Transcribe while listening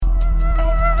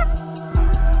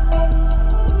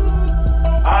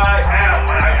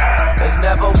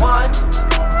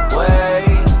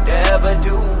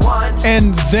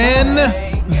And then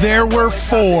there were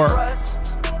 4.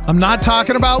 I'm not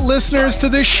talking about listeners to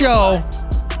this show.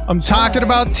 I'm talking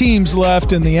about teams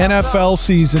left in the NFL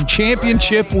season.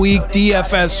 Championship week,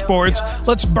 DFS Sports.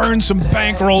 Let's burn some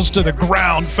bankrolls to the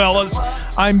ground, fellas.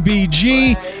 I'm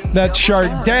BG. That's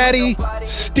Shark Daddy.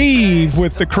 Steve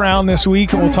with the crown this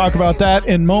week, and we'll talk about that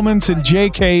in moments. And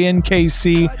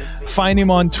JKNKC. Find him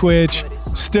on Twitch.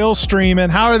 Still streaming.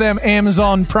 How are them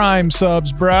Amazon Prime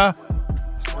subs, bruh?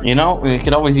 You know, we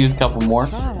could always use a couple more.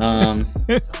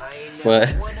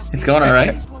 But it's going all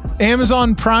right.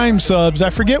 Amazon Prime subs, I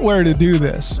forget where to do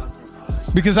this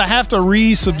because I have to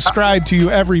resubscribe to you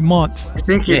every month. I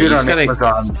think you did on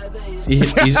Amazon. You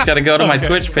just got to go to my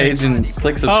Twitch page and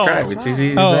click subscribe. It's easy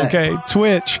as that. Okay.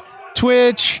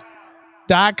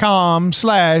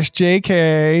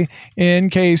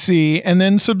 Twitch.com/JKNKC and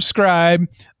then subscribe.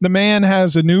 The man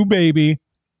has a new baby.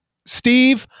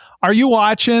 Steve, are you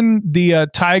watching the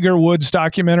Tiger Woods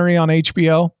documentary on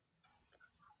HBO?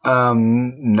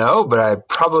 No, but I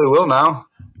probably will now.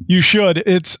 You should.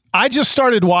 I just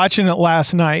started watching it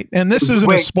last night, and this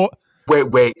isn't a sport.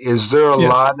 Wait. Is there a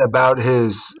lot about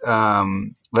his,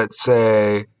 let's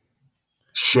say,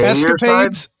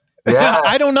 escapades? Yeah.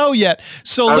 I don't know yet.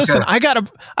 So listen, I got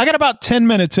about 10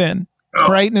 minutes in,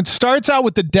 right? And it starts out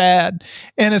with the dad,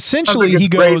 and essentially he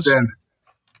goes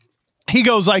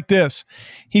like this.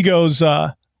 He goes,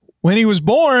 when he was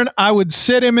born, I would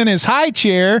sit him in his high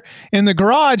chair in the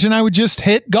garage and I would just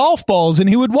hit golf balls and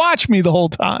he would watch me the whole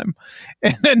time.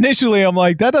 And initially I'm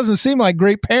like, that doesn't seem like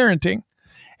great parenting.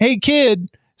 Hey kid,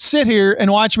 sit here and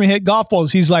watch me hit golf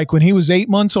balls. He's like, when he was 8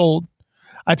 months old,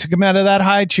 I took him out of that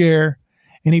high chair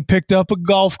and he picked up a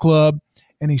golf club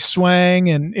and he swang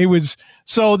and it was,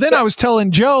 so then I was telling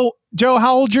Joe,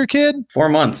 how old's your kid? 4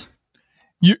 months.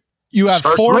 You have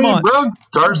 4 months.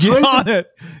 Start Get on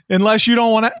it. Unless you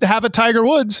don't want to have a Tiger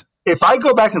Woods. If I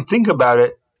go back and think about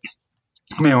it,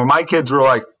 I mean, when my kids were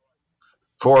like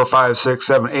 4, 5, 6,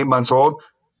 7, 8 months old,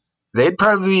 they'd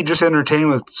probably be just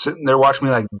entertained with sitting there watching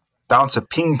me like bounce a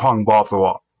ping pong ball off the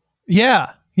wall.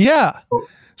 Yeah.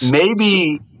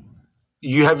 Maybe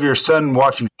you have your son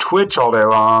watch you twitch all day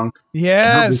long.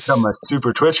 Yes. And he'll become a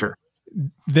super twitcher.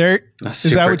 Is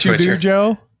that what you do,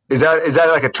 Joe? Is that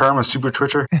like a term, a super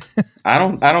twitcher? I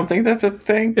don't think that's a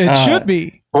thing. It should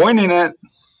be. Pointing it.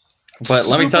 But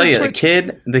let me tell you, the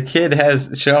kid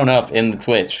has shown up in the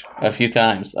Twitch a few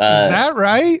times. Is that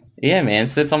right? Yeah, man.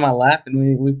 Sits on my lap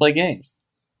and we play games.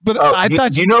 But I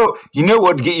thought you know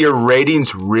what would get your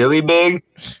ratings really big?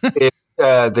 If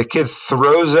the kid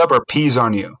throws up or pees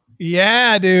on you.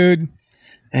 Yeah, dude.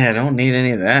 Yeah, I don't need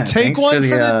any of that. Take one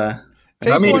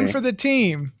for the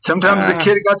team. Sometimes the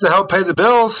kid got to help pay the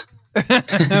bills.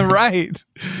 Right.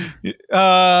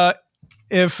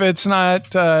 If it's not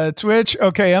Twitch,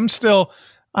 okay, I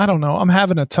don't know. I'm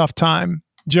having a tough time.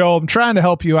 Joe, I'm trying to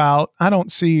help you out. I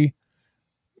don't see.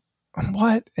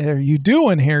 What are you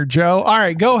doing here, Joe? All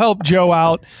right, go help Joe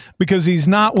out because he's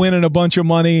not winning a bunch of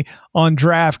money on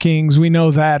DraftKings. We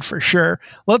know that for sure.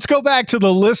 Let's go back to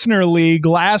the listener league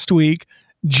last week.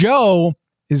 Joe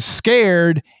is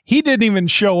scared. He didn't even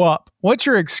show up. What's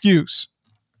your excuse?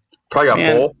 Probably got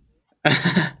full.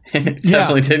 It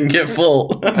definitely didn't get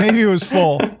full. Maybe it was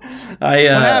full. What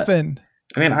happened?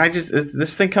 I mean,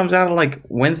 this thing comes out like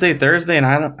Wednesday, Thursday, and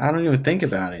I don't even think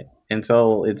about it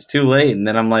until it's too late, and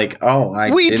then I'm like,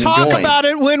 we talk about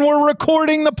it when we're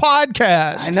recording the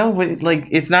podcast. I know, but like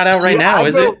it's not out right now,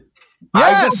 is it?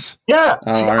 Yes.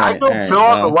 I go fill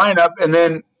out the lineup, and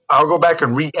then I'll go back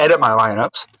and re-edit my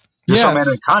lineups. Just so I'm in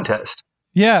a contest.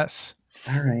 Yes.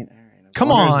 All right.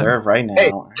 Come on. Right now.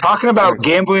 Hey, talking about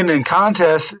gambling and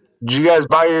contests, did you guys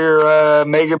buy your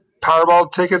Mega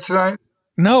Powerball tickets tonight?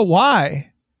 No,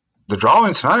 why? The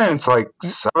drawing tonight, it's like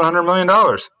 $700 million.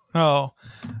 Oh,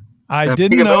 I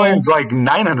didn't know. It's like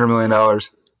 $900 million.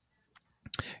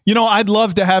 You know, I'd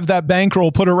love to have that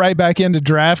bankroll, put it right back into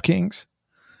DraftKings.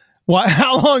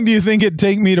 How long do you think it'd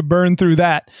take me to burn through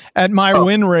that? At my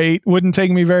win rate, wouldn't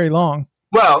take me very long.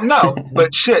 Well, no,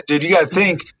 but shit, dude, you got to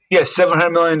think.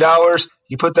 $700 million.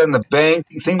 You put that in the bank.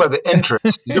 You think about the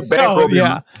interest. Your bankroll,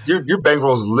 your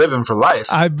bankroll's living for life.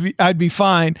 I'd be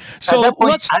fine. So at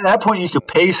that point, you could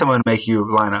pay someone to make you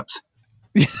lineups.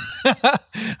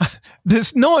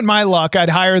 Knowing my luck, I'd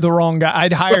hire the wrong guy.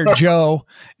 I'd hire Joe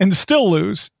and still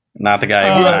lose. Not the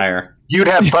guy you would hire. You'd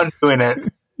have fun doing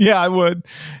it. Yeah, I would.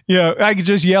 Yeah, I could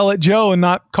just yell at Joe and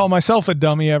not call myself a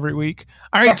dummy every week.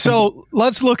 All right, so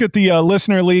let's look at the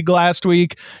listener league last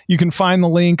week. You can find the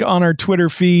link on our Twitter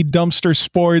feed, Dumpster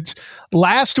Sports.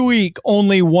 Last week,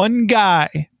 only one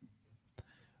guy,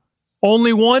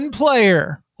 only one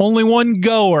player, only one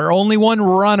goer, only one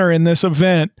runner in this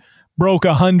event broke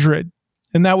 100,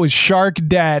 and that was Shark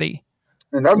Daddy.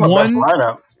 And that's my best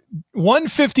lineup.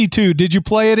 152. Did you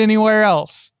play it anywhere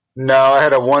else? No, I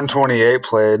had a 128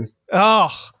 played. Oh,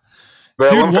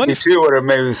 but dude, 152 would have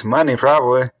made me some money,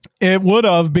 probably. It would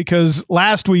have, because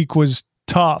last week was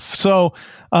tough. So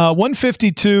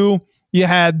 152, you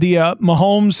had the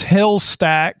Mahomes Hill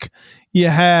stack. You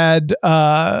had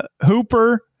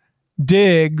Hooper,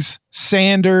 Diggs,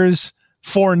 Sanders,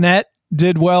 Fournette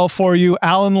did well for you.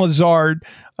 Alan Lazard,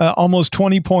 almost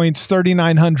 20 points,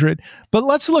 3,900. But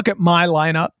let's look at my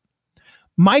lineup.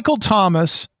 Michael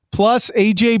Thomas plus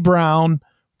A.J. Brown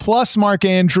plus Mark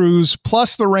Andrews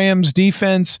plus the Rams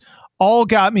defense all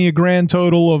got me a grand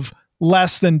total of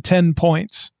less than 10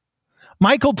 points.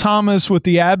 Michael Thomas with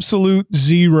the absolute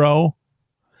 0.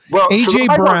 Well, A.J.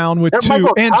 Brown with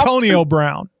 2. Antonio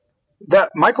Brown.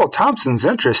 That Michael Thompson's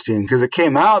interesting because it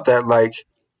came out that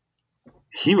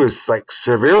he was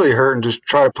severely hurt and just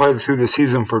tried to play through the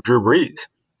season for Drew Brees.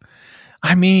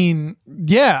 I mean,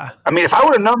 yeah. I mean, if I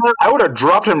would have known that, I would have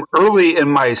dropped him early in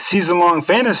my season-long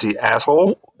fantasy,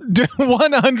 asshole.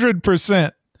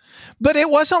 100%. But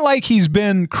it wasn't like he's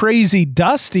been crazy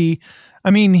dusty. I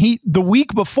mean, the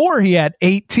week before he had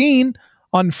 18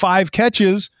 on 5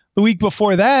 catches. The week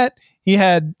before that, he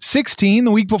had 16.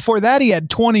 The week before that, he had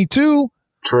 22.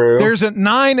 True. There's a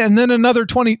 9 and then another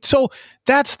 20. So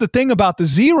that's the thing about the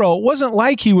 0. It wasn't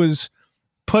like he was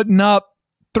putting up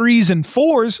 3s and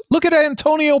 4s. Look at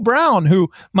Antonio Brown,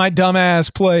 who my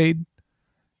dumbass played.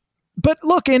 But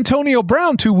look, Antonio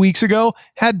Brown 2 weeks ago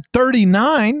had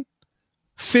 39,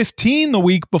 15 the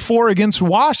week before against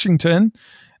Washington.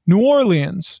 New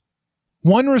Orleans,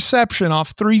 1 reception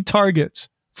off 3 targets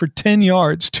for 10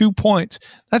 yards, 2 points.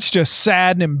 That's just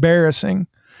sad and embarrassing.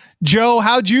 Joe,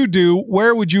 how'd you do?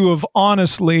 Where would you have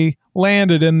honestly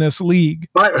landed in this league?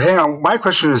 Hang on. My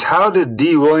question is, how did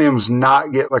D. Williams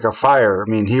not get a fire? I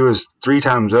mean, he was 3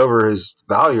 times over his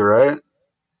value, right?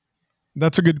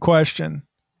 That's a good question.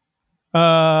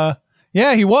 Yeah,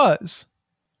 he was.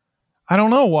 I don't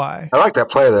know why. I like that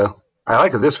play, though. I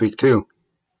like it this week, too.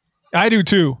 I do,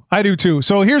 too.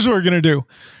 So here's what we're going to do.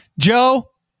 Joe,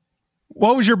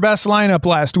 what was your best lineup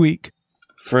last week?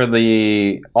 For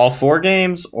all 4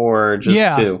 games or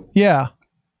just 2? Yeah.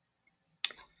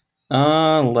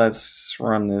 Let's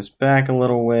run this back a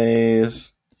little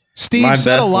ways. Steve, my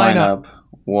set best a lineup.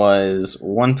 Was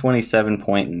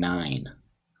 127.9.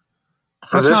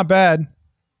 That's not bad.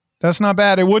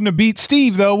 It wouldn't have beat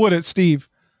Steve, though, would it, Steve?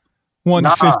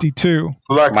 152.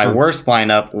 My worst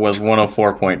lineup was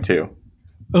 104.2.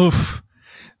 Oof.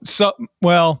 So,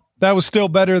 well, that was still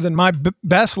better than my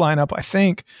best lineup, I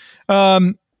think.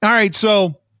 All right,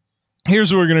 so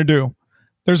here's what we're going to do.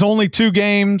 There's only 2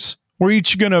 games. We're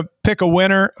each going to pick a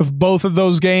winner of both of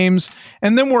those games,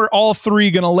 and then we're all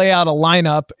 3 going to lay out a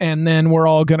lineup, and then we're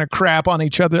all going to crap on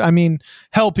each other. I mean,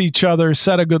 help each other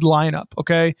set a good lineup,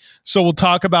 okay? So we'll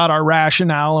talk about our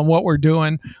rationale and what we're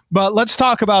doing, but let's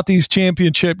talk about these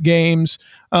championship games.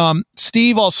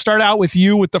 Steve, I'll start out with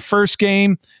you with the first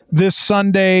game this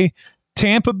Sunday,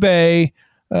 Tampa Bay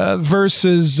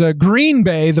versus Green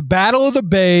Bay, the Battle of the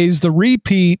Bays, the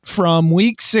repeat from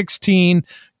Week 16.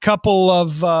 Couple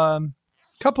of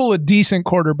decent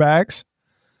quarterbacks.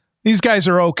 These guys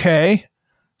are okay.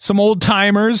 Some old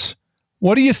timers.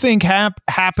 What do you think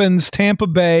happens Tampa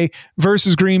Bay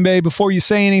versus Green Bay? Before you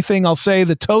say anything, I'll say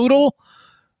the total,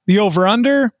 the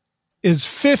over-under is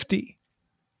 50.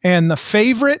 And the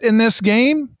favorite in this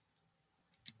game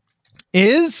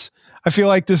is, I feel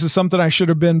like this is something I should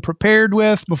have been prepared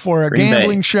with before a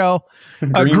gambling show.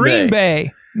 Green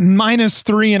Bay.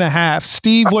 -3.5.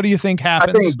 Steve, what do you think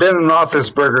happens? I think Ben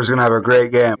Roethlisberger is going to have a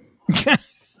great game.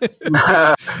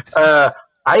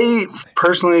 I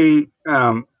personally,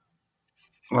 I'm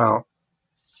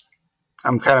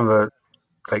kind of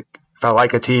if I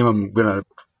like a team, I'm going to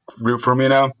root for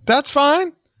them, That's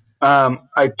fine.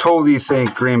 I totally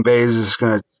think Green Bay is just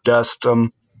going to dust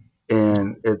them,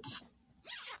 and it's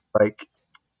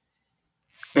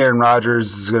Aaron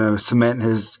Rodgers is going to cement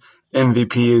his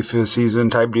MVP for the season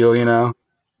type deal,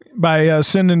 by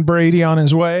sending Brady on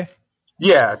his way.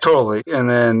 Yeah, totally. And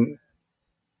then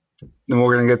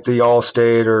we're going to get the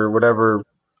All-State or whatever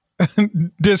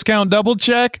discount double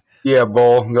check. Yeah,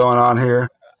 bowl going on here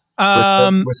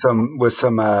with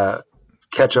some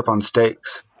ketchup on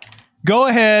steaks. Go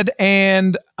ahead,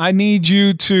 and I need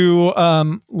you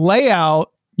to lay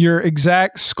out your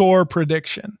exact score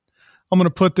prediction. I'm going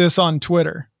to put this on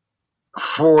Twitter.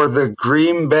 For the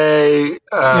Green Bay.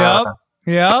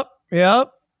 Yep.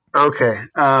 Okay.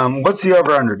 What's the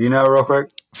over-under? Do you know real quick?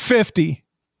 50.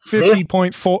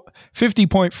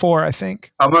 50.4, I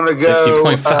think. I'm going to go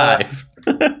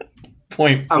 50.5.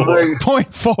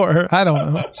 0.4. I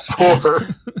don't know. 4.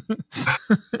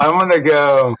 I'm going to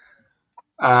go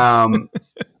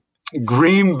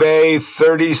Green Bay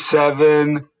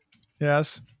 37.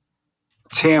 Yes.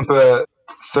 Tampa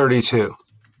 32.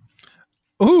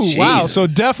 Ooh, Jesus. Wow. So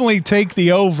definitely take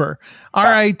the over. All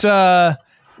right.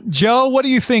 Joe, what do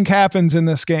you think happens in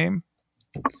this game?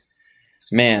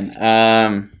 Man,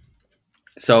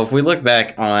 so if we look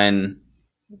back on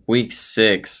week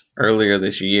 6 earlier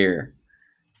this year,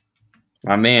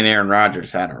 my man Aaron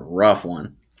Rodgers had a rough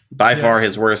one. By far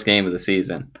his worst game of the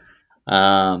season.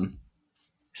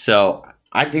 So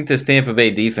I think this Tampa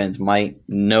Bay defense might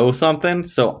know something.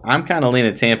 So I'm kind of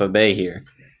leaning Tampa Bay here.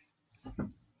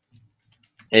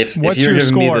 If you're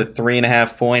giving me the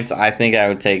 3.5 points, I think I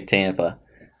would take Tampa.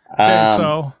 Okay,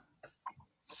 so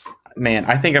man,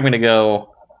 I think I'm going to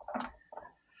go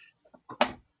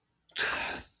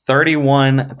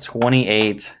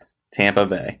 31-28 Tampa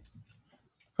Bay.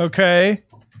 Okay.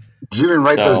 Did you even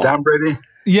write those down, Brady?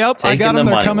 Yep, I got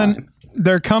them.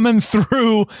 They're coming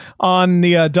through on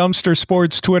the Dumpster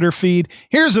Sports Twitter feed.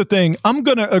 Here's the thing. I'm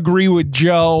going to agree with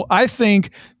Joe. I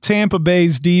think Tampa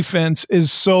Bay's defense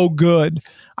is so good.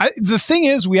 The thing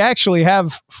is, we actually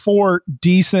have 4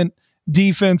 decent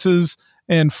defenses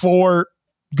and 4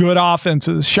 good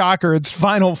offenses. Shocker. It's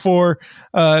Final Four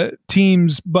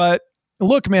teams. But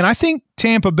look, man, I think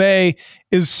Tampa Bay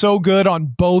is so good on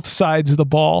both sides of the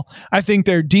ball. I think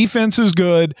their defense is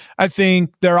good. I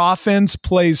think their offense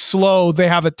plays slow. They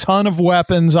have a ton of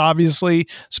weapons, obviously,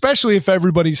 especially if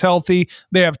everybody's healthy.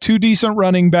 They have 2 decent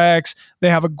running backs. They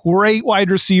have a great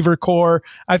wide receiver core.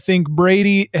 I think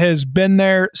Brady has been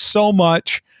there so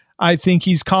much. I think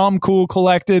he's calm, cool,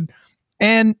 collected.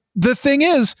 And the thing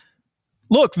is,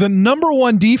 look, the number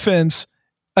 1 defense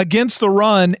against the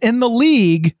run in the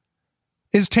league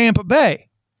is Tampa Bay.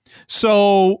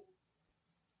 So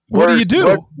what do you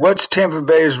do? What's Tampa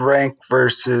Bay's rank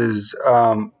versus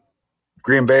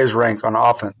Green Bay's rank on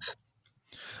offense?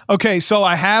 Okay, so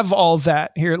I have all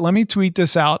that here. Let me tweet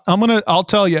this out. I'll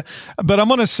tell you, but I'm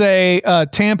going to say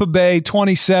Tampa Bay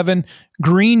 27,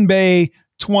 Green Bay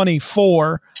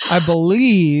 24. I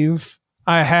believe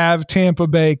I have Tampa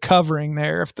Bay covering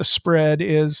there if the spread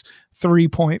is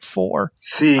 3.4.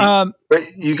 See,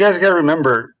 but you guys got to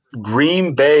remember,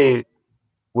 Green Bay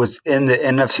was in the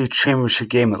NFC Championship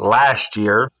game last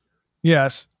year.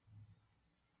 Yes.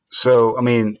 So, I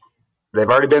mean, they've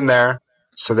already been there.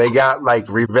 So they got like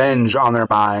revenge on their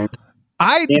mind.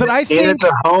 I think it's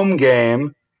a home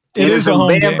game. It is a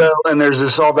home game. And there's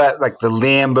this all that like the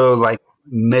Lambeau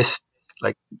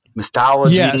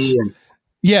mythology.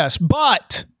 Yes,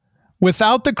 but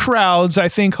without the crowds, I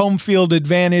think home field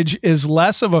advantage is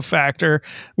less of a factor.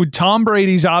 With Tom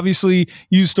Brady's obviously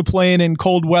used to playing in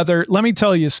cold weather. Let me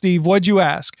tell you, Steve, what'd you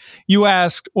ask? You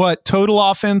asked what, total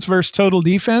offense versus total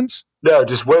defense? No,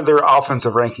 just what are their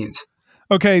offensive rankings?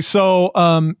 Okay, so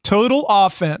total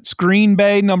offense, Green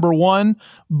Bay number 1,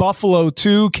 Buffalo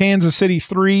 2, Kansas City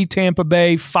 3, Tampa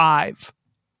Bay 5.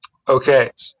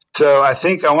 Okay, so I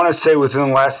think I want to say within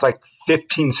the last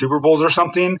 15 Super Bowls or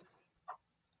something,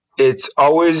 it's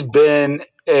always been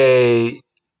a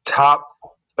top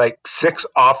 6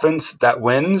 offense that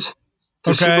wins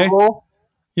the Super Bowl.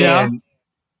 Yeah. And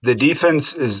the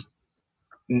defense is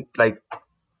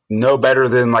no better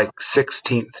than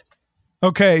 16th.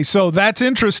 Okay, so that's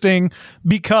interesting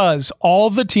because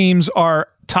all the teams are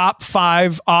top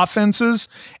 5 offenses,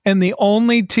 and the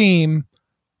only team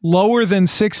lower than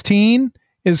 16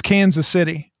 is Kansas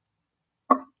City.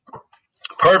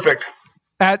 Perfect.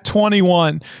 At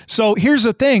 21. So here's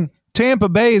the thing. Tampa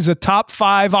Bay is a top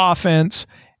 5 offense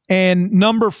and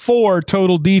number 4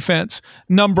 total defense.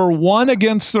 Number 1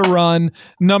 against the run,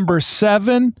 number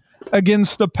 7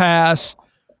 against the pass.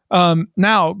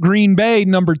 Now, Green Bay,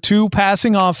 number 2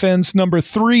 passing offense, number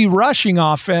 3 rushing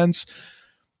offense.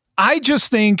 I just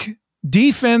think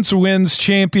defense wins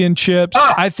championships.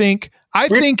 I think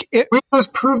it. We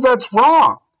just proved that's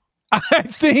wrong. I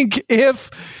think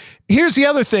here's the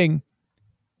other thing.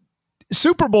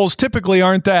 Super Bowls typically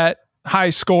aren't that high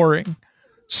scoring.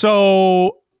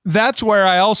 So that's where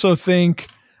I also think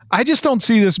I just don't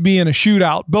see this being a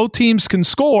shootout. Both teams can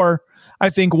score. I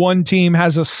think one team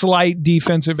has a slight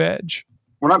defensive edge.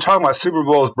 We're not talking about Super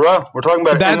Bowls, bro. We're talking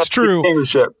about that's true.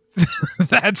 Championship.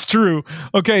 That's true.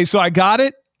 Okay, so I got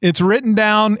it. It's written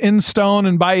down in stone,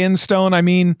 and by in stone, I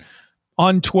mean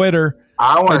on Twitter.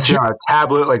 I want to see on a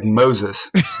tablet like Moses.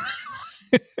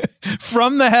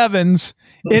 From the heavens,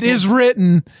 it is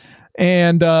written.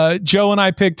 And Joe and I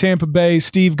picked Tampa Bay.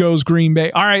 Steve goes Green Bay.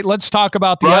 All right, let's talk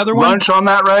about the other one. Lunch on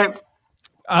that, right?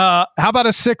 How about a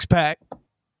 6-pack?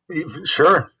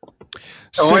 Sure.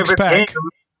 Six pack.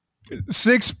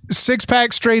 Six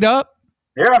pack straight up?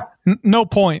 Yeah. No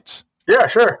points. Yeah,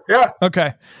 sure. Yeah.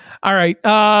 Okay. All right.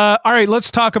 All right.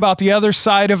 Let's talk about the other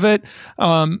side of it.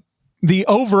 The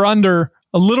over under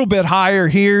a little bit higher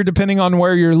here, depending on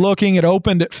where you're looking. It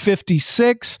opened at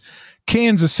 56.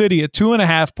 Kansas City, a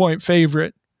 2.5 point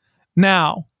favorite.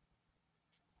 Now,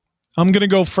 I'm going to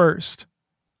go first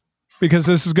because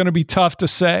this is going to be tough to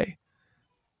say.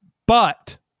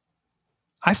 But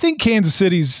I think Kansas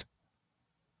City's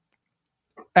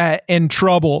in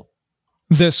trouble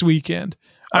this weekend.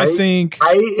 I think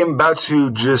I am about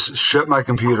to just shut my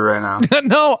computer right now.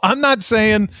 No, I'm not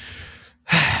saying.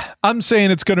 I'm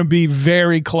saying it's going to be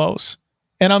very close.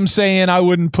 And I'm saying I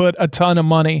wouldn't put a ton of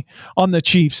money on the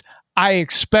Chiefs. I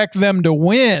expect them to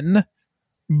win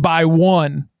by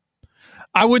 1.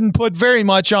 I wouldn't put very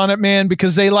much on it, man,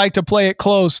 because they like to play it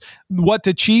close. What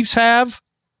the Chiefs have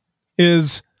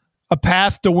is a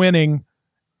path to winning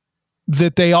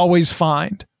that they always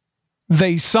find.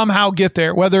 They somehow get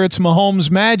there, whether it's Mahomes'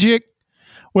 magic,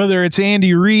 whether it's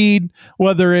Andy Reid,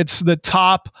 whether it's the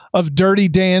top of Dirty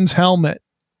Dan's helmet.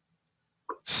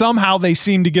 Somehow they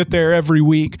seem to get there every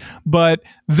week. But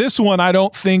this one, I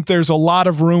don't think there's a lot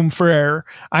of room for error.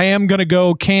 I am going to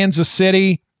go Kansas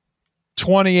City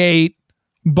 28,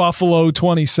 Buffalo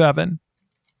 27.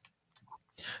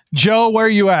 Joe, where are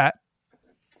you at?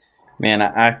 Man,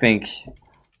 I think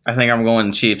I'm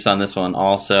going Chiefs on this one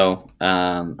also.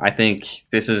 I think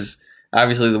this is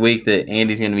obviously the week that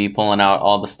Andy's going to be pulling out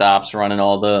all the stops, running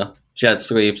all the jet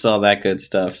sweeps, all that good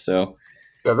stuff. So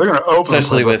yeah, they're going to open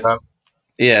especially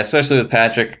with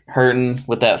Patrick hurting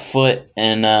with that foot,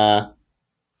 and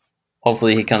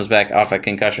hopefully he comes back off a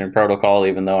concussion protocol,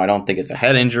 even though I don't think it's a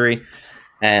head injury.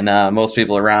 And most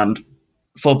people around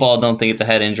football don't think it's a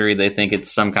head injury. They think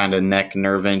it's some kind of neck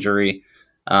nerve injury.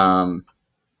 So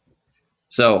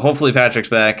hopefully Patrick's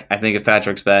back. I think if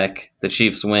Patrick's back, the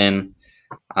Chiefs win.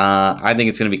 I think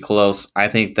it's going to be close. I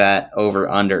think that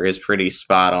over-under is pretty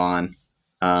spot on.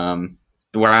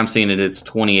 Where I'm seeing it, it's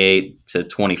 28 to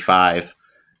 25.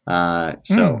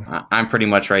 I'm pretty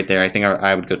much right there. I think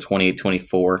I would go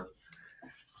 28-24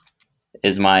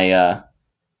 is my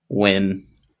win.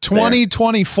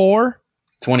 20-24?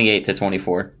 28 to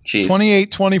 24. Chiefs.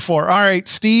 28-24. All right,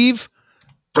 Steve.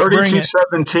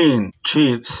 32-17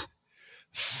 Chiefs.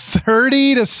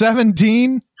 30 to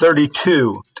 17?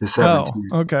 32 to 17.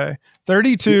 Oh, okay.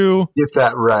 32. Get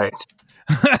that right.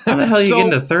 How the hell are you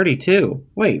getting to 32?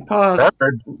 Wait, pause.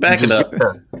 Back it up.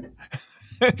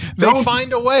 They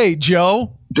find a way,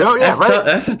 Joe. Joe, yeah,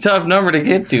 that's a tough number to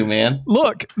get to, man.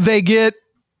 Look, they get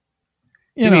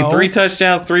you need 3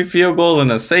 touchdowns, 3 field goals, and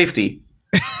a safety.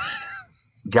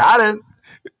 Got it.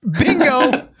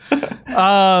 Bingo.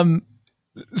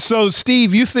 So,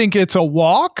 Steve, you think it's a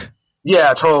walk?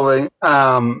 Yeah, totally.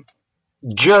 I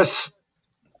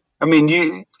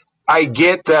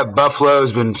get that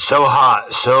Buffalo's been so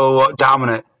hot, so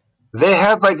dominant. They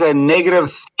had like a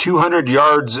negative 200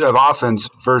 yards of offense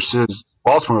versus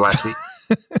Baltimore last week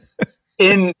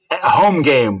in a home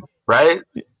game, right?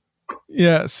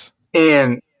 Yes.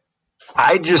 And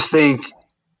I just think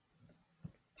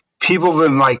people have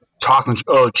been like talking,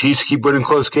 Chiefs keep winning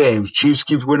close games. Chiefs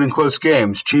keep winning close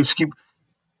games. Chiefs keep.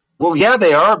 Well, yeah,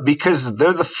 they are because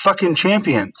they're the fucking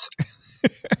champions.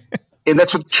 And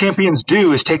that's what champions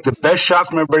do is take the best shot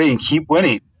from everybody and keep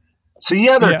winning. So,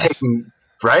 yeah, they're taking,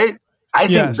 right? I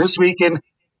think this weekend,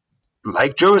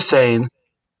 like Joe was saying,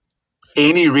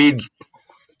 Andy Reid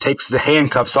takes the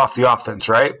handcuffs off the offense,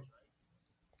 right?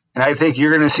 And I think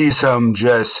you're going to see some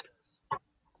just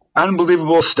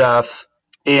unbelievable stuff.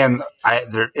 And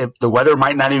the weather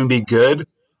might not even be good.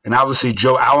 And obviously,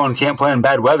 Joe Allen can't play in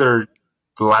bad weather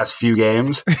the last few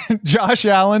games. Josh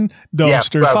Allen,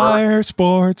 dumpster fire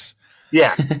sports.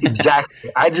 Yeah,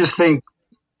 exactly. I just think,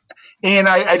 and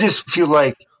I just feel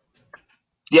like,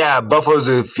 Buffalo's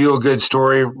a feel-good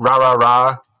story, rah, rah,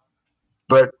 rah.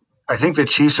 But I think the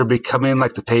Chiefs are becoming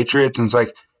like the Patriots, and it's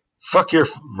like, fuck your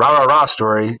rah, rah, rah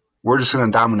story. We're just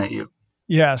going to dominate you.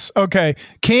 Yes. Okay.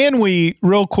 Can we,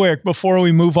 real quick, before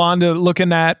we move on to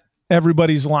looking at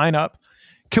everybody's lineup,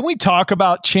 can we talk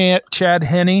about Chad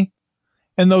Henne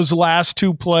and those last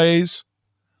 2 plays?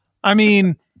 I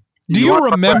mean, do you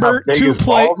remember 2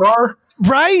 plays?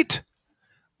 Right?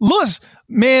 Look,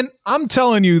 man, I'm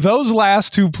telling you, those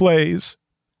last 2 plays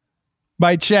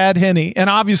by Chad Henne, and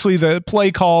obviously the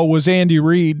play call was Andy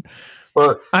Reid.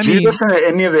 Well, did you listen to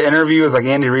any of the interview with like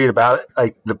Andy Reid about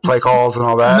like the play calls and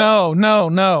all that? No.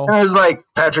 And it was like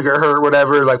Patrick got hurt,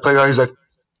 whatever. Like play call, he's like,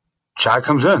 Chad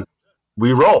comes in,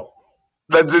 we roll.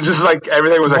 That's just like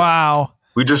everything was like, wow.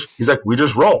 He's like, we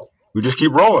just roll, we just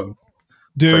keep rolling.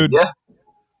 Dude, like,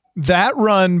 that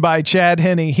run by Chad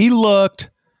Henne, he looked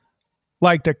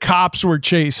like the cops were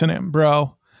chasing him,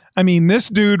 bro. I mean, this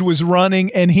dude was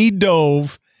running and he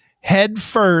dove head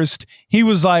first. He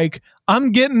was like,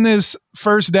 I'm getting this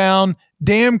first down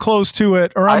damn close to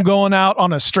it, or I'm going out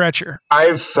on a stretcher.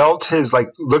 I've felt his,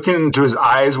 like, looking into his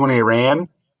eyes when he ran.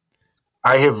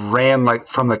 I have ran like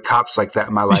from the cops like that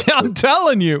in my life. Yeah, I'm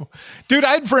telling you, dude,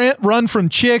 I'd run from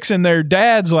chicks and their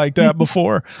dads like that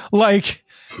before. Like,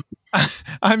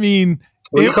 I mean,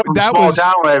 that was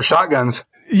town where I have shotguns.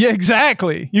 Yeah,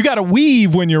 exactly. You got to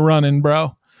weave when you're running,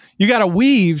 bro. You got to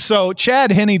weave. So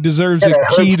Chad Henne deserves a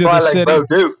key to the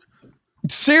city.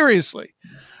 Seriously.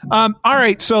 All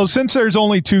right. So since there's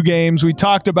only 2 games, we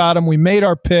talked about them. We made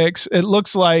our picks. It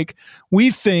looks like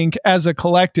we think as a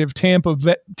collective,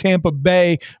 Tampa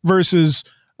Bay versus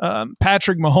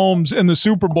Patrick Mahomes in the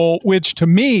Super Bowl, which to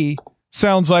me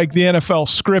sounds like the NFL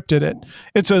scripted it.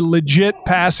 It's a legit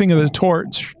passing of the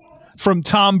torch from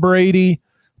Tom Brady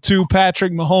to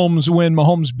Patrick Mahomes when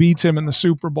Mahomes beats him in the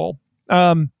Super Bowl.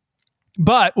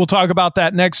 But we'll talk about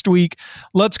that next week.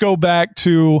 Let's go back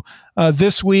to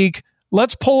this week.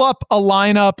 Let's pull up a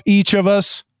lineup, each of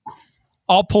us.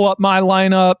 I'll pull up my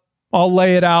lineup. I'll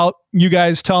lay it out. You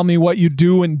guys tell me what you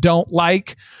do and don't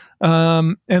like.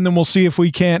 And then we'll see if we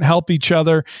can't help each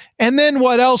other. And then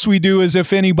what else we do is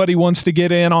if anybody wants to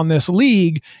get in on this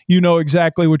league, you know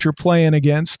exactly what you're playing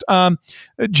against.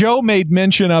 Joe made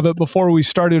mention of it before we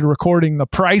started recording. The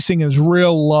pricing is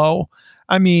real low.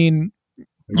 I mean,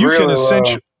 you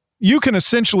can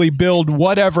essentially build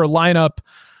whatever lineup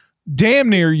damn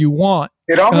near you want.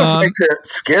 It almost makes it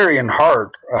scary and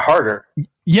harder.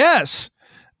 Yes,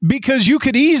 because you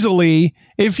could easily,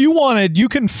 if you wanted, you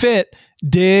can fit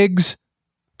Diggs,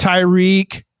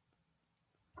 Tyreek,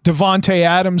 Devontae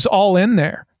Adams all in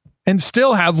there and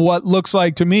still have what looks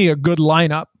like to me a good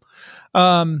lineup.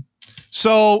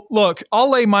 So look, I'll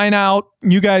lay mine out.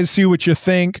 You guys see what you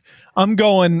think. I'm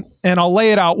going, and I'll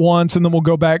lay it out once, and then we'll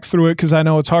go back through it because I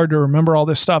know it's hard to remember all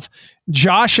this stuff.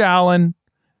 Josh Allen,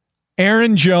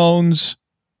 Aaron Jones,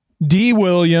 D.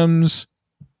 Williams,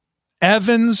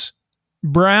 Evans,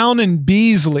 Brown and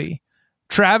Beasley,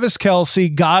 Travis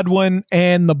Kelce, Godwin,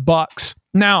 and the Bucks.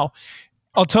 Now,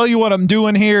 I'll tell you what I'm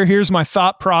doing here. Here's my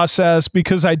thought process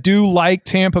because I do like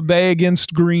Tampa Bay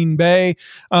against Green Bay.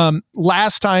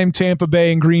 Last time Tampa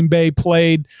Bay and Green Bay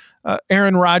played,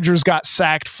 Aaron Rodgers got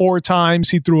sacked 4 times.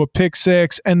 He threw a pick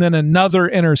 6 and then another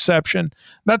interception.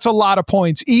 That's a lot of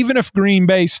points. Even if Green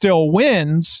Bay still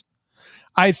wins,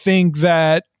 I think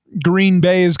that Green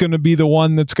Bay is going to be the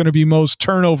one that's going to be most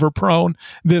turnover prone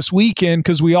this weekend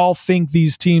because we all think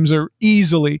these teams are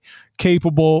easily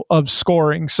capable of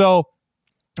scoring. So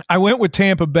I went with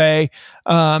Tampa Bay.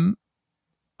 I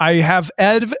have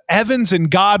Evans and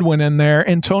Godwin in there.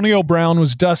 Antonio Brown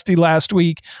was dusty last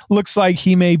week. Looks like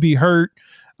he may be hurt.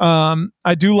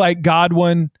 I do like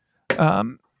Godwin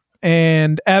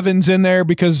and Evans in there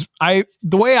because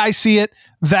the way I see it,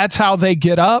 that's how they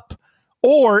get up.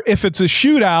 Or if it's a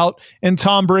shootout and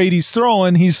Tom Brady's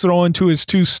throwing, he's throwing to his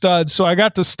 2 studs. So I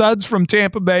got the studs from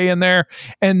Tampa Bay in there.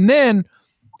 And then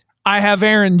I have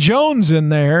Aaron Jones in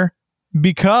there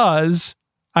because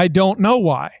I don't know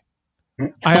why.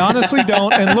 I honestly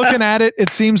don't. And looking at it,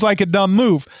 it seems like a dumb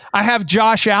move. I have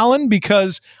Josh Allen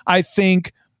because I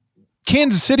think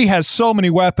Kansas City has so many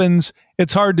weapons.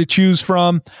 It's hard to choose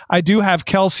from. I do have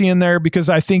Kelce in there because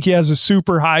I think he has a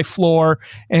super high floor.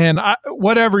 And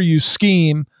whatever you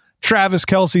scheme, Travis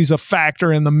Kelce's a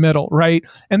factor in the middle, right?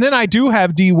 And then I do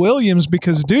have D. Williams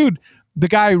because, dude, the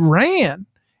guy ran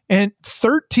and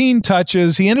 13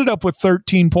 touches. He ended up with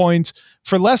 13 points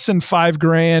for less than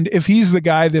 $5,000. If he's the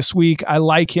guy this week, I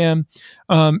like him.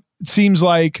 It seems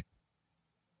like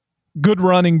good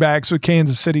running backs with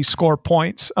Kansas City score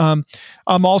points. I'm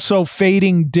also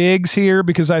fading Diggs here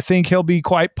because I think he'll be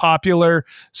quite popular.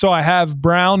 So I have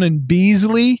Brown and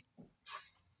Beasley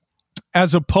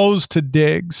as opposed to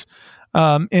Diggs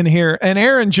in here. And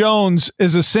Aaron Jones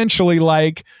is essentially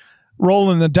like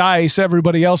rolling the dice.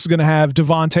 Everybody else is going to have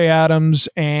Devontae Adams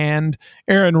and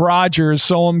Aaron Rodgers.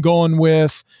 So I'm going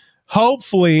with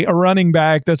hopefully a running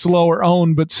back that's lower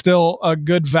owned, but still a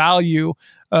good value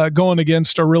going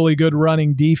against a really good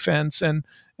running defense. And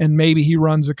maybe he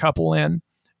runs a couple in.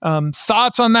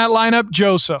 Thoughts on that lineup,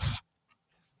 Joseph?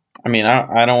 I mean,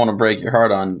 I don't want to break your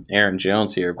heart on Aaron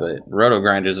Jones here, but Roto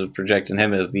Grinders is projecting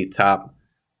him as the top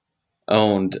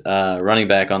owned running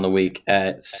back on the week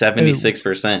at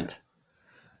 76%.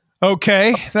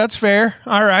 Okay, that's fair.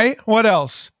 All right. What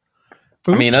else?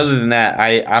 Oops. I mean, other than that,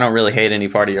 I don't really hate any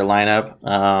part of your lineup.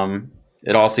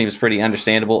 It all seems pretty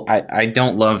understandable. I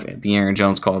don't love the Aaron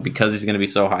Jones call because he's going to be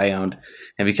so high owned.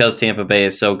 and because Tampa Bay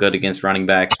is so good against running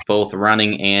backs, both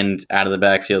running and out of the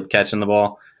backfield catching the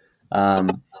ball.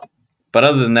 But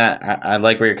other than that, I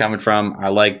like where you're coming from. I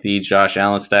like the Josh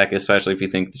Allen stack, especially if you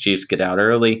think the Chiefs get out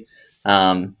early.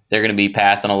 They're going to be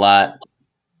passing a lot.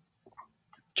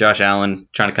 Josh Allen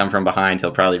trying to come from behind.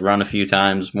 He'll probably run a few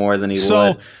times more than he would.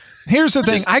 So here's the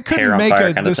thing. Just I couldn't make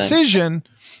a decision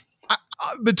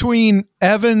between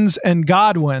Evans and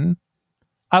Godwin.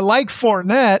 I like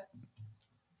Fournette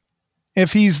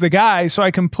if he's the guy, so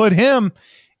I can put him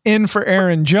in for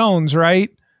Aaron Jones, right?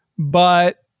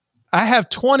 But I have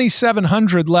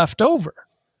 2,700 left over.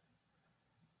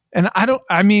 And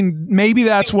maybe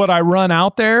that's what I run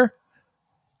out there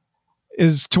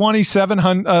is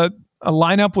 2,700, a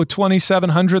lineup with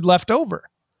 2,700 left over.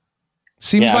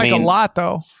 Seems a lot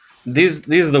though. These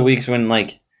are the weeks when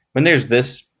there's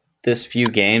this few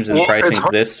games and the pricing's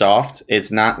this soft,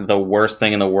 it's not the worst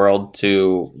thing in the world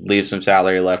to leave some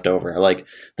salary left over. Like,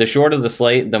 the shorter the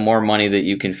slate, the more money that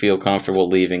you can feel comfortable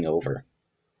leaving over.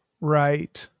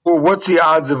 Right. Well, what's the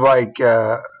odds of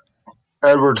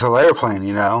Edwards-Helaire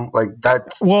playing,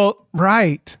 that's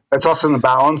right. That's also in the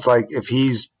balance. Like, if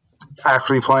he's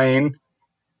actually playing,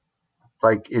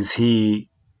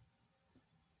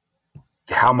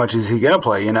 how much is he going to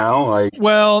play,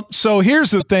 so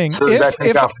here's the thing. So does that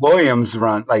take off Williams'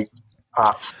 run,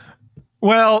 ops?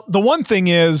 Well, the one thing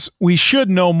is we should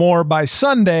know more by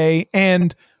Sunday,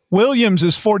 and Williams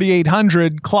is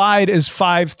 4,800. Clyde is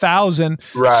 5,000.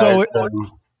 Right. So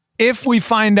if we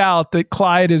find out that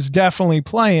Clyde is definitely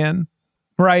playing,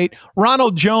 right,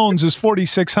 Ronald Jones is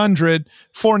 4,600.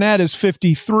 Fournette is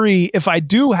 53. If I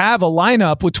do have a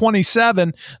lineup with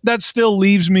 27, that still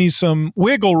leaves me some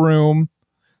wiggle room,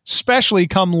 especially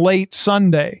come late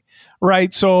Sunday,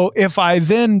 right? So if I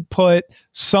then put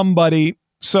somebody,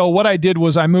 so what I did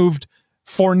was I moved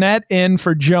Fournette in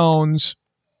for Jones,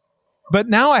 but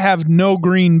now I have no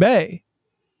Green Bay,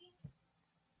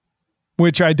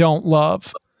 which I don't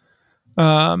love.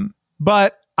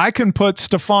 But I can put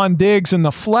Stephon Diggs in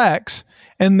the flex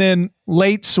and then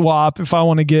late swap if I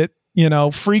want to get,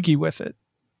 freaky with it.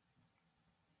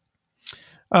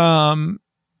 So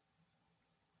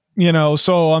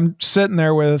I'm sitting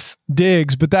there with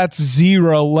Diggs, but that's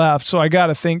 0 left. So I got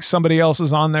to think somebody else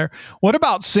is on there. What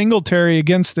about Singletary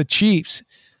against the Chiefs?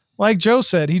 Like Joe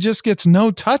said, he just gets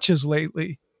no touches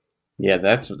lately. Yeah,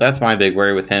 that's my big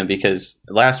worry with him, because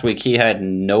last week he had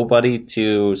nobody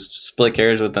to split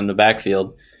carries with in the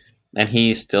backfield, and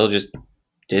he still just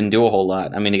didn't do a whole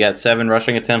lot. I mean, he got 7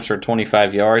 rushing attempts for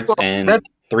 25 yards and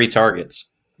 3 targets.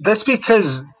 That's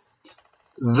because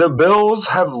the Bills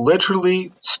have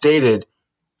literally stated,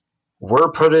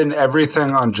 we're putting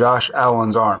everything on Josh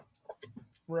Allen's arm.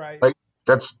 Right.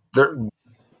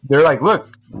 They're like,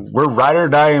 look, we're ride or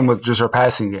dying with just our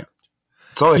passing game.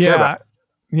 That's all they care about.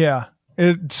 Yeah,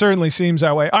 it certainly seems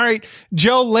that way. All right,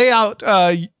 Joe, lay out.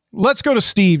 Let's go to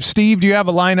Steve. Steve, do you have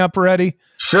a lineup ready?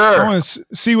 Sure. I want to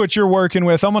see what you're working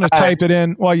with. I'm going to type it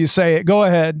in while you say it. Go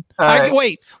ahead.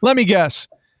 Wait, let me guess.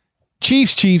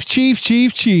 Chiefs.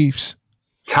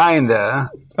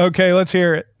 Kinda. Okay, let's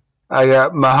hear it. I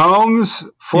got Mahomes,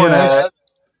 Fournette. Yes.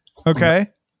 Okay.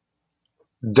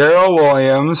 Darrell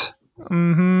Williams.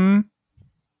 Mm-hmm.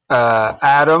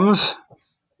 Adams.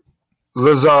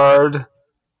 Lazard.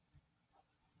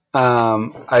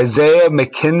 Isaiah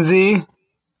McKenzie.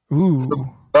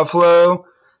 Ooh. Buffalo.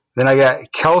 Then I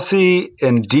got Kelsey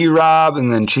and D-Rob,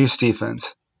 and then Chiefs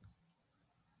defense.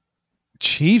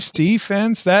 Chiefs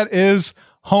defense? That is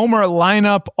Homer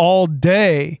lineup all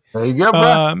day. There you go,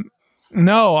 bro.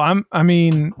 No,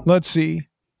 let's see.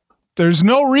 There's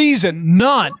no reason,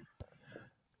 none,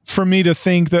 for me to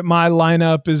think that my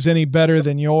lineup is any better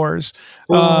than yours.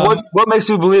 What makes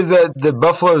you believe that the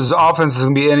Buffalo's offense is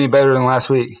going to be any better than last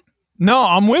week? No,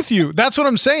 I'm with you. That's what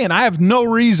I'm saying. I have no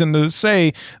reason to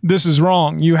say this is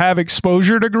wrong. You have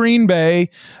exposure to Green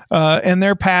Bay and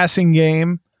their passing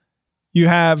game. You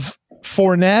have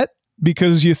Fournette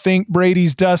because you think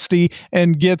Brady's dusty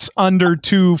and gets under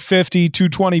 250,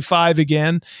 225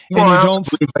 again. Well, and you don't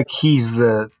believe like he's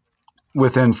the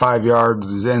within 5 yards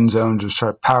of his end zone, just try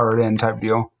to power it in type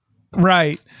deal.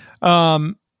 Right.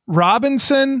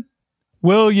 Robinson,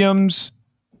 Williams,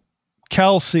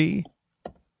 Kelsey.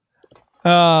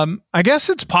 I guess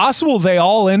it's possible they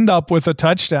all end up with a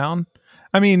touchdown.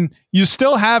 I mean, you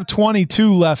still have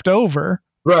 22 left over.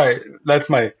 Right. That's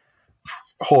my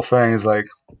whole thing is like,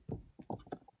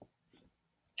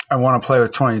 I want to play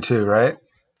with 22, right?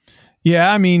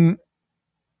 Yeah, I mean,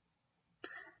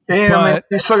 and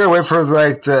you still got to wait for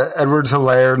like the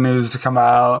Edwards-Helaire news to come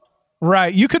out.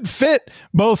 Right. You could fit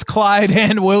both Clyde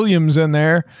and Williams in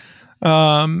there.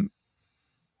 And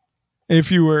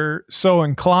if you were so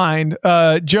inclined.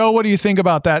 Joe, what do you think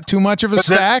about that? Too much of a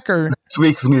stack, or this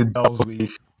week's gonna be a Devils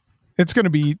week? It's going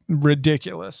to be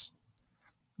ridiculous.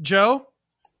 Joe?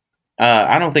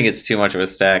 I don't think it's too much of a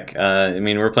stack. I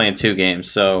mean, we're playing 2 games,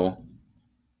 so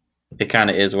it kind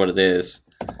of is what it is.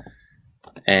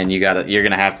 And you're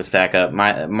gonna have to stack up.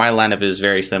 My lineup is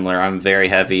very similar. I'm very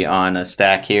heavy on a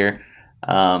stack here,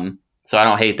 so I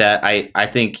don't hate that. I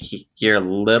think you're a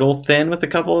little thin with a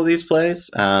couple of these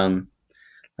plays.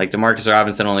 Like DeMarcus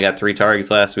Robinson only got 3 targets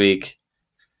last week.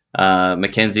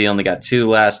 McKenzie only got 2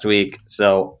 last week,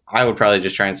 so I would probably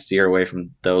just try and steer away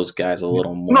from those guys a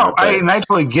little more. No, I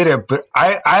totally get it, but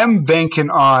I'm banking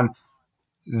on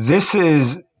this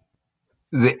is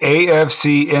the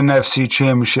AFC NFC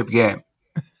championship game.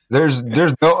 There's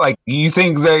no, like, you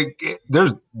think that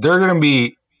they're going to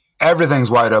be, everything's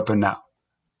wide open now.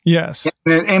 Yes.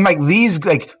 And like these,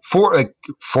 like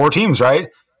four teams, right?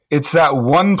 It's that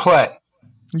one play.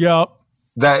 Yep.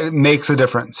 That makes a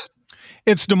difference.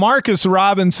 It's DeMarcus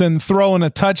Robinson throwing a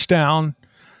touchdown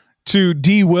to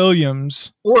D.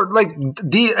 Williams. Or like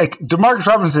DeMarcus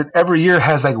Robinson every year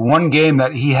has like one game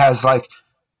that he has like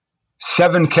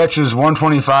 7 catches,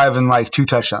 125, and like 2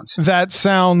 touchdowns. That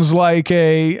sounds like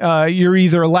a you're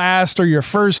either last or your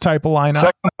first type of lineup.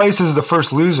 Second place is the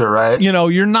first loser, right? You know,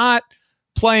 you're not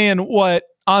playing what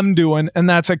I'm doing, and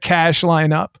that's a cash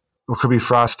lineup. Or could be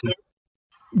Frosty.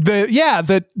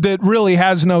 That really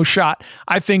has no shot.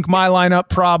 I think my lineup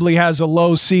probably has a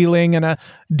low ceiling and a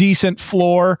decent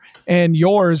floor, and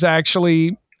yours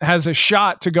actually has a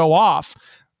shot to go off.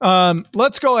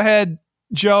 Let's go ahead,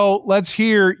 Joe. Let's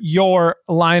hear your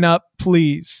lineup,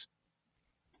 please.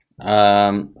 So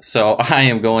I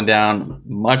am going down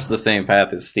much the same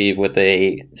path as Steve with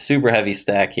a super heavy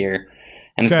stack here,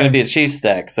 and it's going to be a Chiefs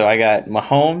stack. So I got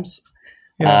Mahomes.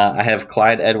 Yes. I have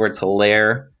Clyde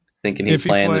Edwards-Helaire. Thinking he's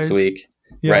playing this week.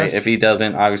 Yes. Right. If he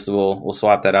doesn't, obviously we'll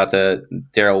swap that out to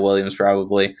Darrell Williams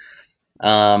probably.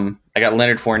 I got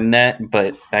Leonard Fournette,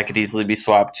 but that could easily be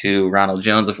swapped to Ronald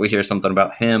Jones if we hear something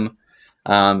about him.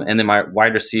 And then my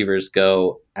wide receivers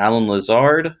go Allen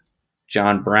Lazard,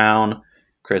 John Brown,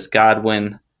 Chris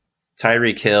Godwin,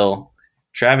 Tyreek Hill,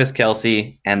 Travis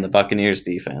Kelce, and the Buccaneers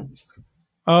defense.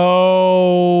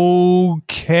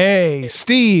 Okay.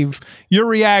 Steve, your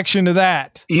reaction to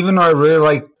that? Even though I really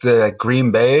like the Green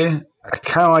Bay, I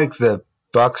kind of like the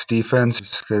Bucs defense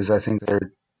just because I think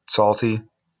they're salty.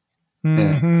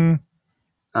 Mm-hmm.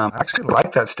 I actually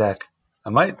like that stack.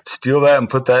 I might steal that and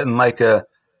put that in like I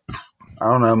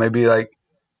don't know, maybe like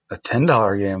a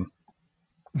 $10 game.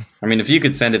 I mean, if you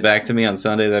could send it back to me on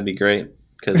Sunday, that'd be great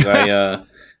because I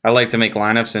like to make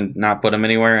lineups and not put them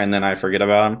anywhere and then I forget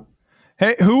about them.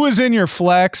 Hey, who was in your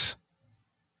flex?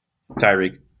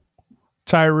 Tyreek.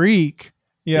 Yep.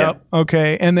 Yeah.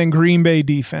 Okay. And then Green Bay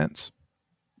defense.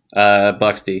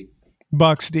 Bucs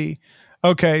D.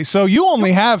 Okay. So you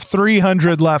only have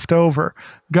 300 left over.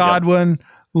 Godwin,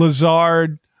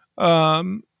 Lazard.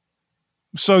 So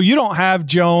you don't have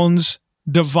Jones,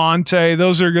 Devontae.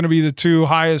 Those are going to be the 2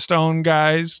 highest owned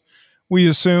guys, we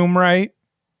assume, right?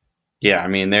 Yeah. I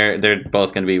mean, they're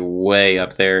both going to be way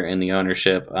up there in the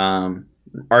ownership.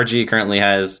 RG currently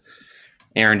has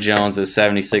Aaron Jones is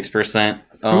 76%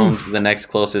 owned. Oof. The next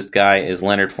closest guy is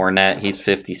Leonard Fournette. He's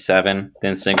 57.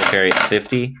 Then Singletary at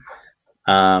 50.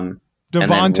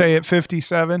 Devontae at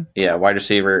 57. Yeah, wide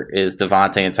receiver is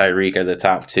Devontae and Tyreek are the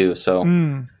top 2. So,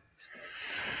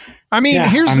 I mean,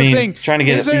 here's the thing: trying to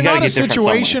get is there not a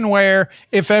situation where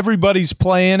if everybody's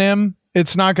playing him,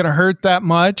 it's not going to hurt that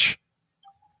much?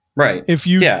 Right. If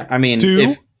you, I mean,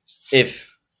 if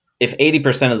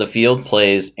 80% of the field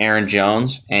plays Aaron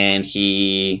Jones and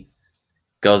he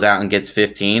goes out and gets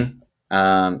 15,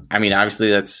 I mean,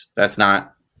 obviously that's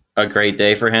not a great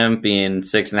day for him being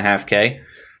 6.5K.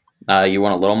 You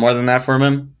want a little more than that from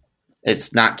him.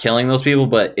 It's not killing those people,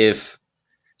 but if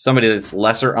somebody that's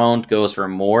lesser owned goes for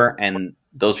more and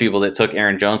those people that took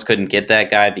Aaron Jones couldn't get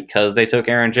that guy because they took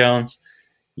Aaron Jones,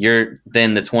 you're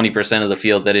then the 20% of the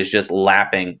field that is just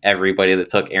lapping everybody that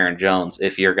took Aaron Jones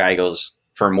if your guy goes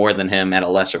for more than him at a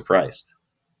lesser price.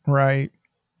 Right.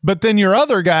 But then your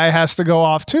other guy has to go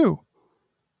off too.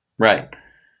 Right.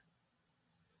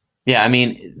 Yeah, I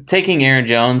mean, taking Aaron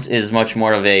Jones is much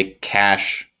more of a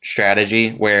cash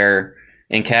strategy where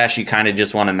in cash you kind of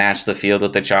just want to match the field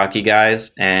with the chalky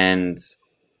guys and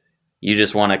you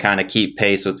just want to kind of keep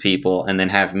pace with people and then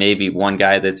have maybe one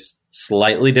guy that's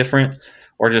slightly different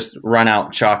or just run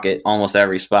out chalk at almost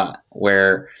every spot.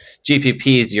 Where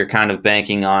GPPs, you're kind of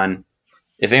banking on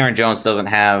if Aaron Jones doesn't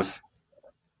have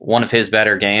one of his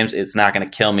better games, it's not going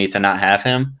to kill me to not have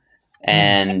him.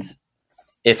 And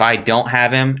if I don't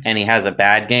have him and he has a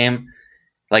bad game,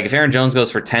 Like if Aaron Jones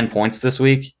goes for 10 points this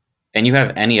week, and you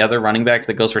have any other running back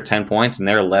that goes for 10 points, and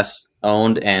they're less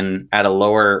owned and at a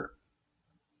lower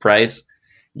price,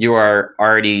 you are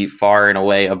already far and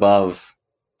away above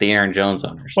the Aaron Jones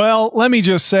owners. Well, let me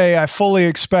just say I fully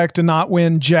expect to not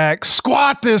win jack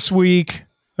squat this week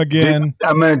again.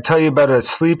 I'm going to tell you about a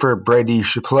sleeper, Brady, you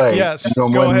should play. Yes, go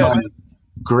ahead. Money.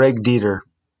 Greg Dieter.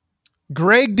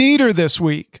 Greg Dieter this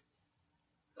week.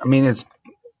 I mean, it's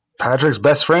Patrick's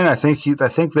best friend. I think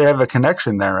they have a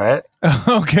connection there, right?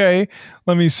 Okay,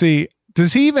 let me see.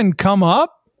 Does he even come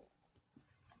up?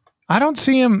 I don't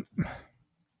see him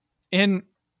in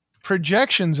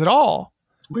projections at all.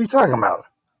 What are you talking about?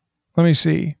 Let me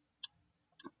see.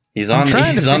 He's on the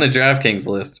DraftKings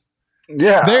list.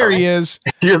 Yeah, there he is.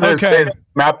 You're going to say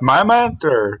Map My Mind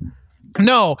or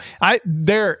no?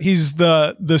 He's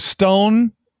the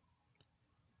stone.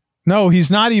 No, he's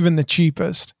not even the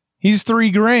cheapest. He's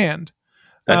 $3,000.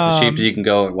 That's the cheapest you can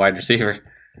go at wide receiver.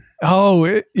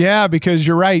 Oh, yeah, because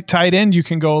you're right. Tight end, you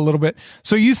can go a little bit.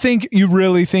 So you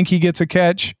really think he gets a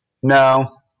catch?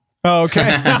 No. Oh,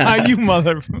 okay. You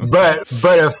mother. But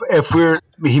if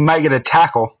he might get a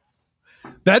tackle.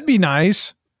 That'd be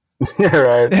nice. Yeah,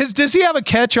 right. Does he have a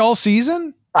catch all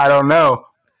season? I don't know.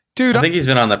 Dude, I think he's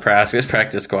been on the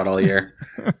practice squad all year.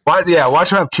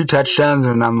 Watch him have 2 touchdowns,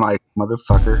 and I'm like,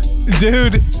 motherfucker.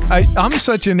 Dude, I'm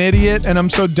such an idiot, and I'm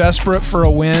so desperate for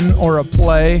a win or a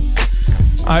play.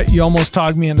 You almost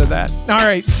talked me into that. All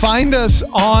right, find us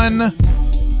on...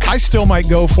 I still might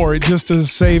go for it just to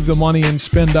save the money and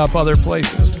spend up other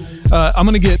places. I'm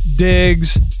going to get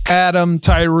Diggs, Adam,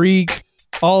 Tyreek,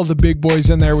 all the big boys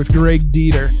in there with Greg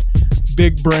Dieter.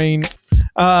 Big brain.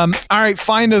 All right,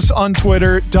 find us on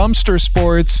Twitter, Dumpster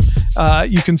Sports.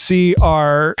 You can see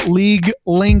our league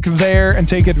link there and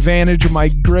take advantage of my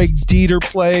Greg Dieter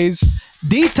plays.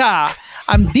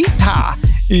 I'm Dita.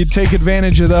 You take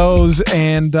advantage of those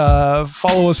and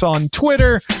follow us on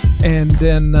Twitter, and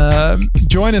then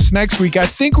join us next week. I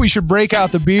think we should break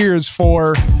out the beers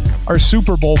for our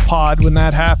Super Bowl pod when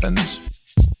that happens.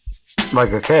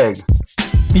 Like a keg.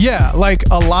 Yeah, like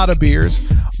a lot of beers.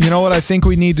 You know what I think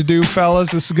we need to do,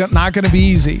 fellas? This is not going to be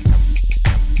easy,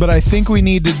 but I think we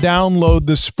need to download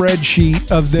the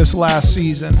spreadsheet of this last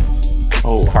season.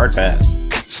 Oh, hard pass.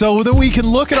 So that we can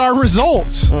look at our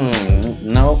results.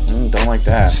 No, don't like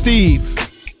that. Steve.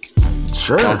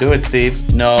 Sure. Don't do it,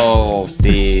 Steve. No,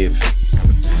 Steve.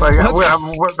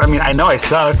 I mean, I know I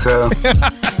suck, so.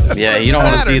 Yeah, you don't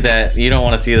want to see that. You don't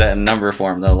want to see that in number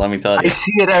form, though. Let me tell you. I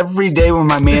see it every day when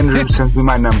my manager sends me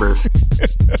my numbers.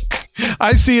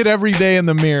 I see it every day in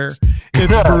the mirror.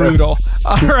 It's brutal.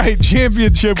 All right,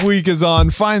 Championship Week is on.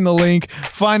 Find the link.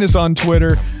 Find us on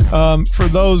Twitter. For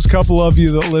those couple of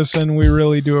you that listen, we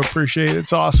really do appreciate it.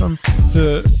 It's awesome.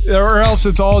 Or else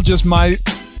it's all just my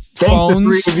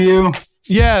phones. Thank the 3 of you.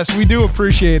 Yes, we do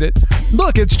appreciate it.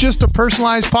 Look, it's just a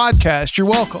personalized podcast. You're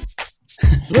welcome.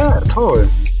 Yeah, totally.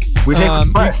 We take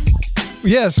requests.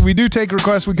 Yes, we do take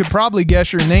requests. We could probably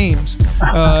guess your names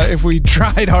if we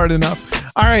tried hard enough.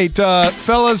 All right,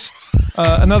 fellas,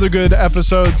 another good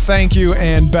episode. Thank you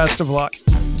and best of luck.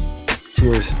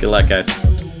 Cheers. Good luck, guys.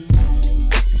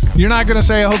 You're not going to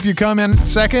say, I hope you come in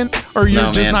second, or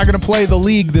you're just not going to play the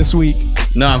league this week?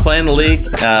 No, I'm playing the league.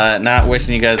 Not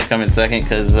wishing you guys to come in second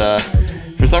because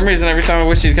for some reason, every time I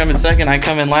wish you to come in second, I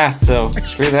come in last. So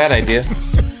screw that idea.